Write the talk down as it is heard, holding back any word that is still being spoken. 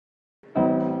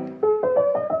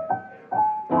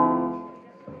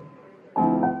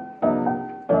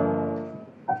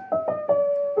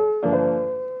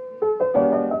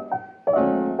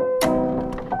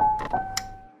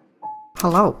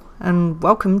Hello, and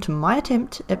welcome to my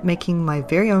attempt at making my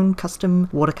very own custom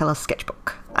watercolor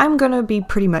sketchbook. I'm gonna be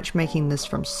pretty much making this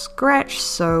from scratch,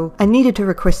 so I needed to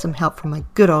request some help from my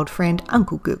good old friend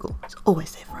Uncle Google. It's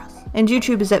always there for us. And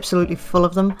YouTube is absolutely full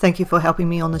of them. Thank you for helping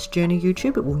me on this journey,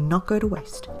 YouTube. It will not go to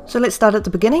waste. So let's start at the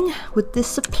beginning with the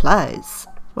supplies.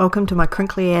 Welcome to my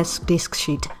crinkly ass desk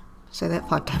sheet. Say that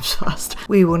 5 times fast.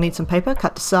 We will need some paper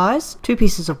cut to size, 2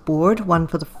 pieces of board, one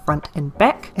for the front and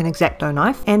back, an X-Acto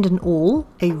knife, and an awl,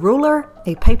 a ruler,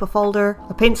 a paper folder,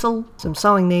 a pencil, some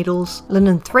sewing needles,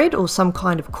 linen thread or some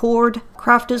kind of cord,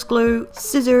 crafter's glue,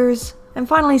 scissors, and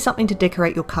finally something to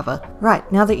decorate your cover. Right,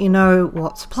 now that you know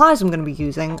what supplies I'm going to be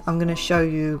using, I'm going to show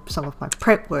you some of my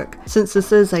prep work, since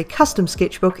this is a custom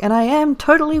sketchbook and I am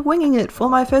totally winging it for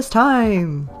my first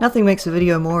time. Nothing makes a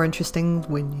video more interesting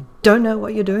when you don't know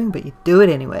what you're doing, but you do it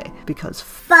anyway, because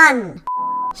fun!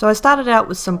 So I started out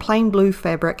with some plain blue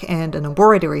fabric and an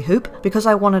embroidery hoop because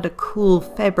I wanted a cool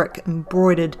fabric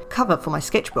embroidered cover for my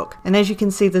sketchbook, and as you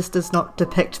can see, this does not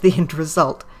depict the end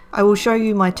result. I will show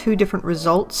you my 2 different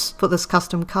results for this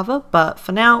custom cover, but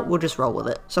for now we'll just roll with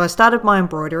it. So I started my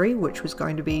embroidery, which was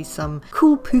going to be some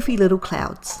cool poofy little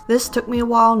clouds. This took me a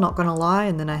while, not gonna lie,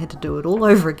 and then I had to do it all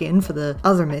over again for the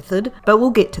other method, but we'll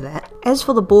get to that. As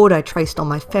for the board I traced on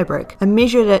my fabric, I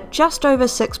measured it just over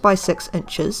 6 by 6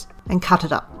 inches and cut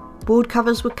it up. Board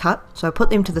covers were cut, so I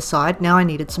put them to the side. Now I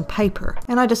needed some paper,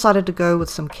 and I decided to go with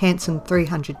some CANSON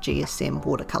 300 GSM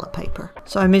watercolor paper.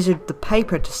 So I measured the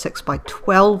paper to 6 by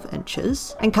 12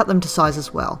 inches and cut them to size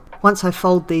as well. Once I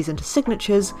fold these into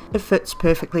signatures, it fits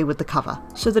perfectly with the cover.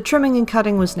 So the trimming and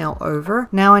cutting was now over.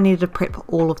 Now I needed to prep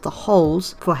all of the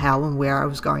holes for how and where I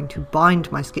was going to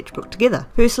bind my sketchbook together.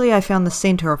 Firstly, I found the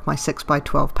center of my 6 by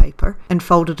 12 paper and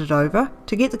folded it over.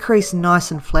 To get the crease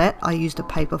nice and flat, I used a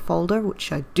paper folder,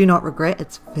 which I do not regret.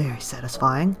 It's very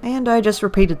satisfying. And I just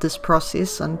repeated this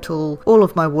process until all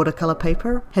of my watercolor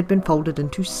paper had been folded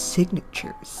into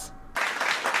signatures.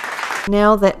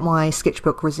 Now that my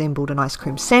sketchbook resembled an ice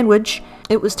cream sandwich,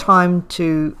 it was time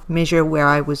to measure where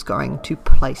I was going to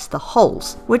place the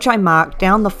holes, which I marked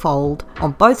down the fold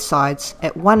on both sides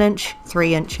at 1 inch,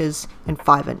 3 inches, and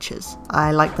 5 inches.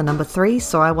 I like the number 3,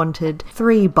 so I wanted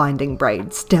 3 binding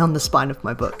braids down the spine of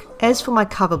my book. As for my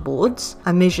cover boards,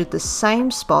 I measured the same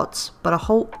spots, but a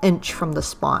whole inch from the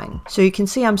spine. So you can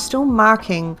see I'm still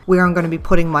marking where I'm going to be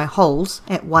putting my holes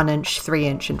at 1 inch, 3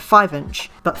 inch, and 5 inch,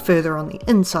 but further on the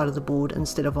inside of the board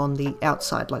instead of on the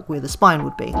outside like where the spine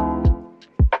would be.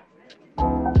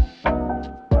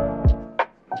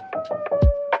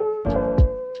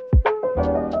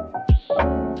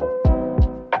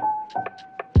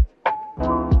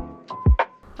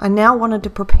 I now wanted to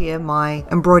prepare my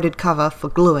embroidered cover for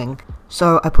gluing,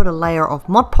 so I put a layer of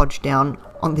Mod Podge down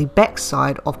on the back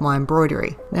side of my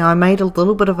embroidery. Now I made a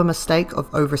little bit of a mistake of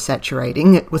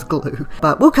oversaturating it with glue,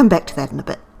 but we'll come back to that in a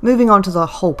bit. Moving on to the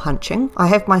hole punching, I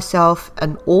have myself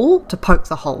an awl to poke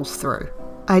the holes through.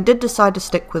 I did decide to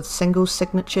stick with single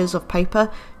signatures of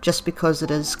paper just because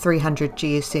it is 300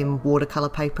 GSM watercolor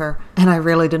paper and I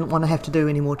really didn't want to have to do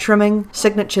any more trimming.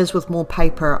 Signatures with more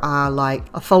paper are like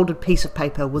a folded piece of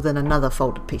paper within another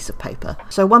folded piece of paper.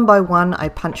 So one by one I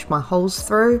punched my holes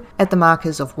through at the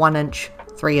markers of 1 inch,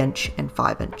 3 inch, and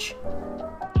 5 inch.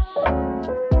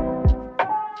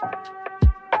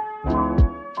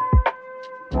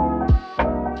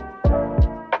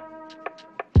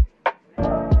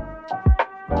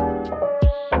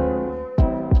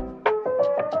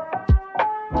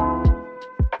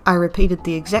 I repeated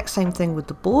the exact same thing with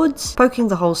the boards, poking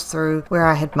the holes through where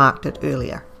I had marked it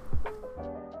earlier.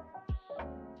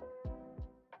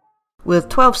 With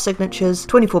 12 signatures,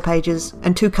 24 pages,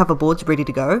 and 2 cover boards ready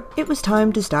to go, it was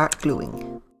time to start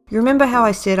gluing. You remember how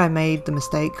I said I made the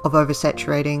mistake of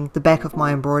oversaturating the back of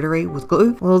my embroidery with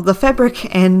glue? Well, the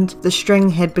fabric and the string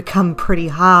had become pretty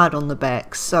hard on the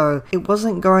back, so it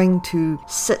wasn't going to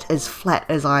sit as flat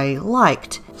as I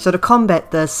liked. So to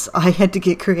combat this, I had to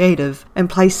get creative and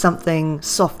place something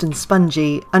soft and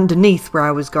spongy underneath where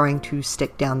I was going to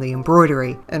stick down the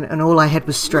embroidery, and all I had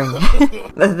was string.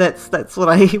 That's what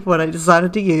I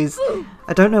decided to use.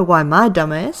 I don't know why my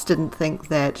dumbass didn't think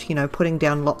that, you know, putting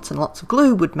down lots and lots of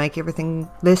glue would make everything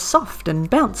less soft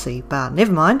and bouncy, but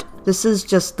never mind. This is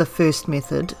just the first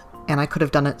method, and I could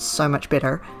have done it so much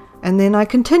better. And then I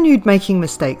continued making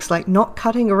mistakes, like not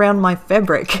cutting around my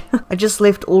fabric. I just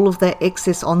left all of that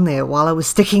excess on there while I was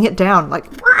sticking it down, like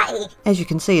why? As you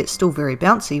can see, it's still very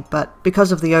bouncy, but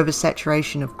because of the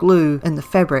oversaturation of glue in the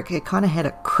fabric, it kind of had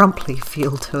a crumply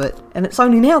feel to it. And it's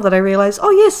only now that I realise, oh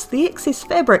yes, the excess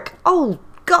fabric. Oh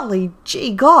golly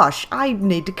gee gosh, I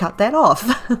need to cut that off.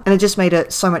 And it just made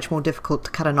it so much more difficult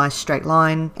to cut a nice straight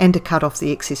line and to cut off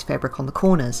the excess fabric on the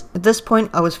corners. At this point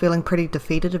I was feeling pretty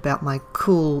defeated about my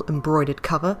cool embroidered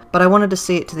cover, but I wanted to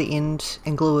see it to the end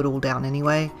and glue it all down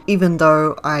anyway, even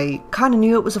though I kind of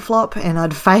knew it was a flop and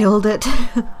I'd failed it.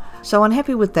 So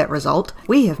unhappy with that result,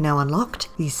 we have now unlocked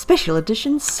the special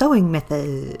edition sewing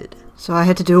method. So I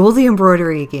had to do all the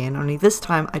embroidery again, only this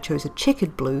time I chose a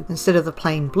checkered blue instead of the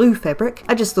plain blue fabric.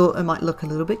 I just thought it might look a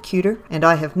little bit cuter, and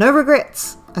I have no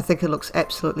regrets. I think it looks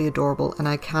absolutely adorable and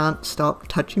I can't stop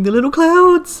touching the little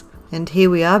clouds. And here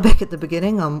we are back at the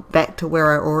beginning. I'm back to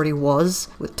where I already was,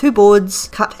 with 2 boards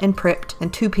cut and prepped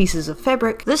and 2 pieces of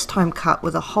fabric, this time cut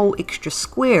with a whole extra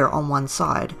square on one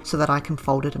side so that I can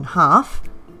fold it in half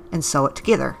and sew it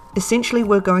together. Essentially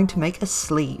we're going to make a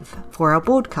sleeve for our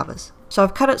board covers. So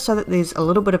I've cut it so that there's a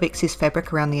little bit of excess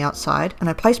fabric around the outside, and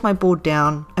I place my board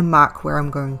down and mark where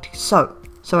I'm going to sew.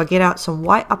 So I get out some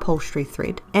white upholstery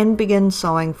thread and begin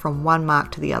sewing from one mark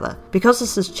to the other. Because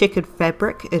this is checkered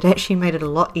fabric, it actually made it a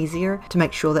lot easier to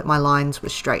make sure that my lines were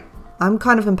straight. I'm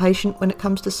kind of impatient when it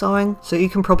comes to sewing, so you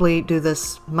can probably do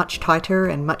this much tighter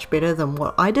and much better than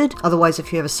what I did. Otherwise,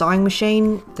 if you have a sewing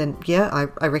machine, then yeah,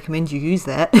 I recommend you use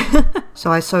that.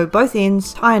 So I sew both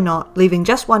ends, tie a knot, leaving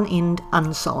just one end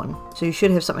unsewn. So you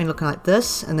should have something looking like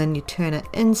this, and then you turn it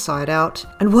inside out,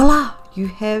 and voila! You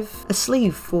have a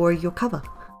sleeve for your cover.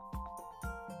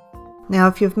 Now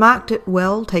if you've marked it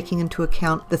well, taking into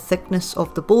account the thickness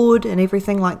of the board and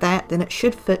everything like that, then it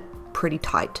should fit pretty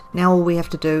tight. Now all we have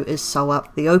to do is sew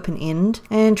up the open end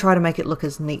and try to make it look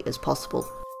as neat as possible.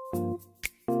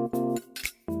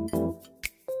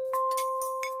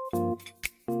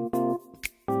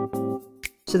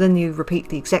 So then you repeat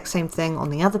the exact same thing on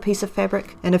the other piece of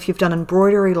fabric, and if you've done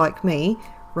embroidery like me,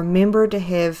 remember to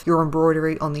have your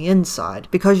embroidery on the inside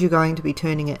because you're going to be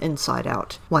turning it inside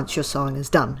out once your sewing is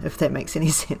done, if that makes any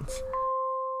sense.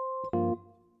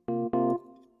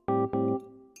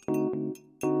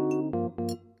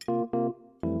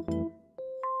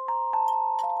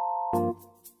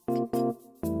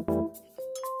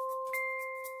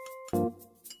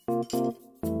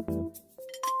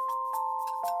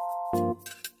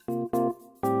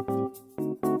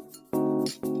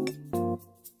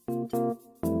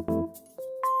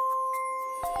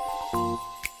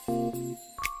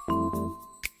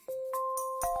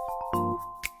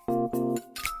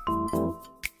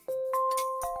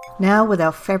 Now with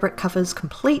our fabric covers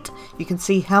complete, you can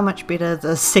see how much better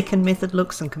the second method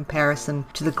looks in comparison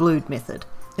to the glued method.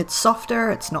 It's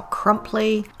softer, it's not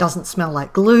crumply, doesn't smell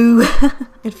like glue.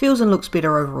 It feels and looks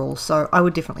better overall, so I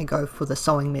would definitely go for the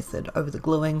sewing method over the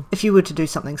gluing if you were to do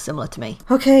something similar to me.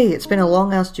 Okay, it's been a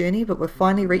long ass journey, but we've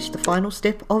finally reached the final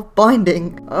step of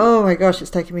binding. Oh my gosh,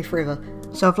 it's taken me forever.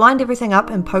 So I've lined everything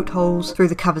up and poked holes through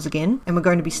the covers again, and we're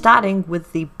going to be starting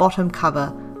with the bottom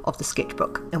cover of the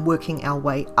sketchbook and working our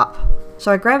way up.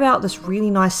 So I grab out this really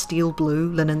nice steel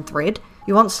blue linen thread.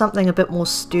 You want something a bit more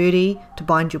sturdy to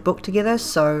bind your book together,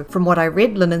 so from what I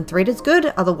read, linen thread is good,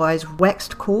 otherwise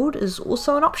waxed cord is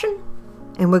also an option.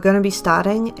 And we're going to be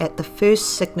starting at the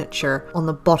first signature on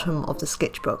the bottom of the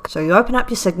sketchbook. So you open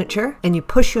up your signature and you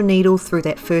push your needle through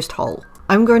that first hole.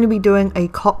 I'm going to be doing a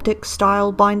Coptic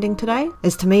style binding today,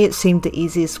 as to me it seemed the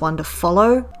easiest one to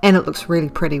follow, and it looks really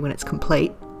pretty when it's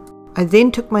complete. I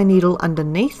then took my needle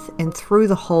underneath and through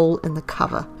the hole in the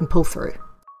cover and pull through.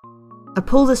 I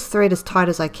pull this thread as tight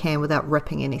as I can without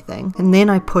ripping anything, and then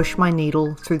I push my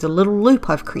needle through the little loop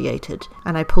I've created,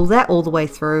 and I pull that all the way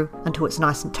through until it's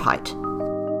nice and tight.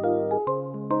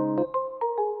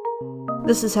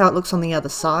 This is how it looks on the other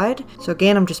side. So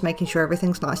again, I'm just making sure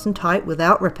everything's nice and tight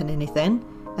without ripping anything,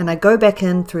 and I go back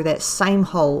in through that same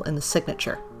hole in the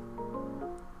signature.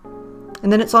 And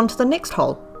then it's on to the next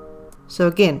hole. So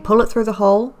again, pull it through the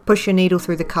hole, push your needle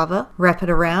through the cover, wrap it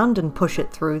around and push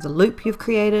it through the loop you've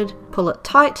created, pull it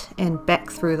tight and back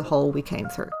through the hole we came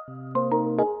through.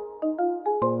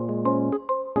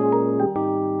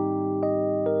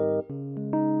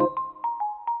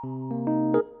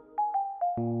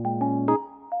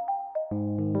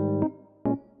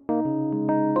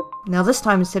 Now this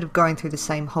time, instead of going through the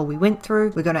same hole we went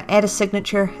through, we're going to add a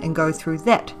signature and go through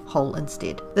that hole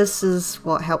instead. This is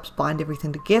what helps bind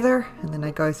everything together, and then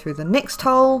I go through the next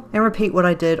hole and repeat what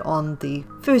I did on the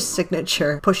first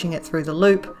signature, pushing it through the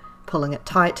loop, pulling it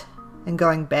tight, and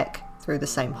going back through the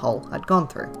same hole I'd gone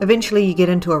through. Eventually you get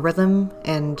into a rhythm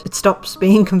and it stops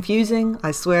being confusing,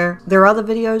 I swear. There are other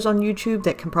videos on YouTube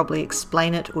that can probably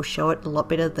explain it or show it a lot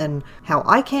better than how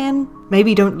I can.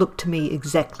 Maybe don't look to me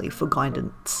exactly for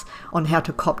guidance on how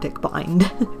to Coptic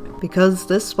bind. Because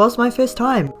this was my first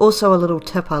time. Also a little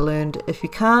tip I learned, if you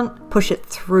can't push it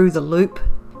through the loop,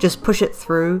 just push it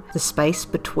through the space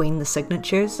between the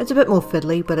signatures. It's a bit more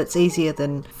fiddly, but it's easier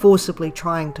than forcibly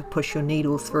trying to push your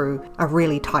needle through a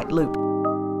really tight loop.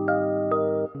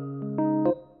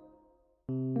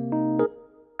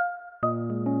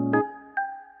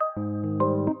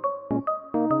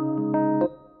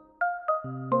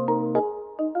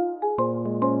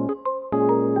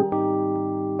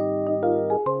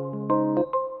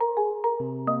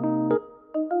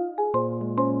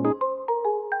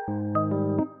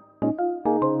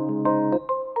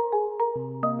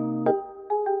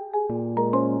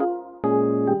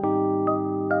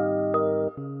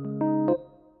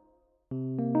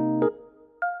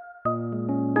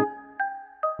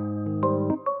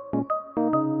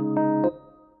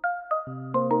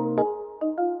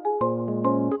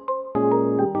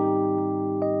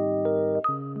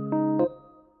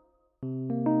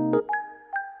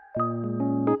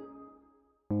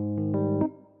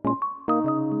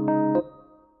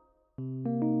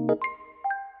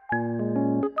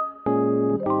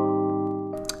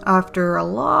 After a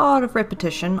lot of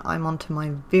repetition, I'm onto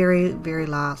my very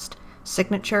last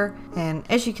signature, and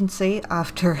as you can see,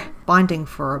 after binding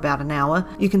for about an hour,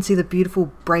 you can see the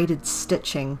beautiful braided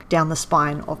stitching down the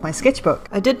spine of my sketchbook.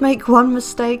 I did make one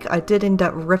mistake. I did end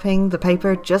up ripping the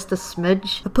paper just a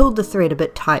smidge. I pulled the thread a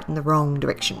bit tight in the wrong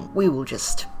direction. We will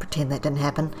just pretend that didn't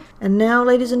happen. And now,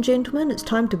 ladies and gentlemen, it's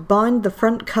time to bind the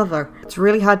front cover. It's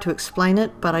really hard to explain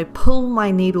it, but I pull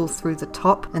my needle through the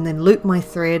top and then loop my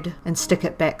thread and stick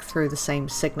it back through the same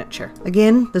signature.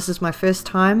 Again, this is my first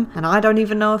time, and I don't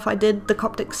even know if I did the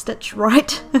Coptic stitch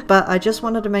right, but I just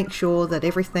wanted to make sure that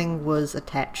everything was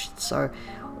attached. So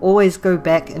always go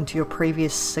back into your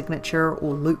previous signature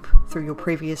or loop through your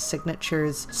previous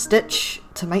signature's stitch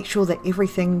to make sure that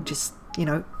everything just, you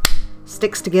know,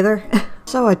 sticks together.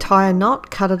 So I tie a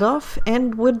knot, cut it off,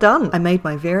 and we're done. I made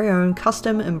my very own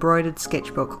custom embroidered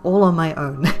sketchbook all on my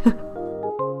own.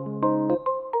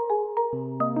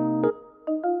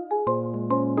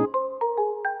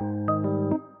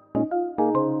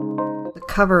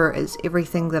 Cover is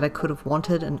everything that I could have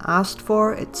wanted and asked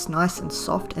for. It's nice and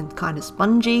soft and kind of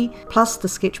spongy, plus the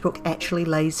sketchbook actually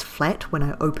lays flat when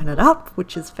I open it up,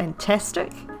 which is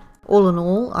fantastic. All in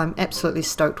all, I'm absolutely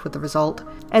stoked with the result.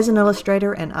 As an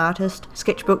illustrator and artist,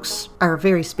 sketchbooks are a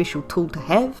very special tool to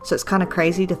have, so it's kind of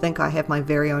crazy to think I have my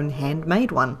very own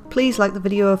handmade one. Please like the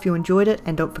video if you enjoyed it,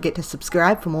 and don't forget to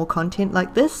subscribe for more content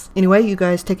like this. Anyway, you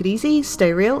guys take it easy,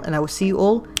 stay real, and I will see you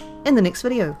all in the next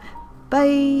video.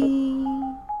 Bye!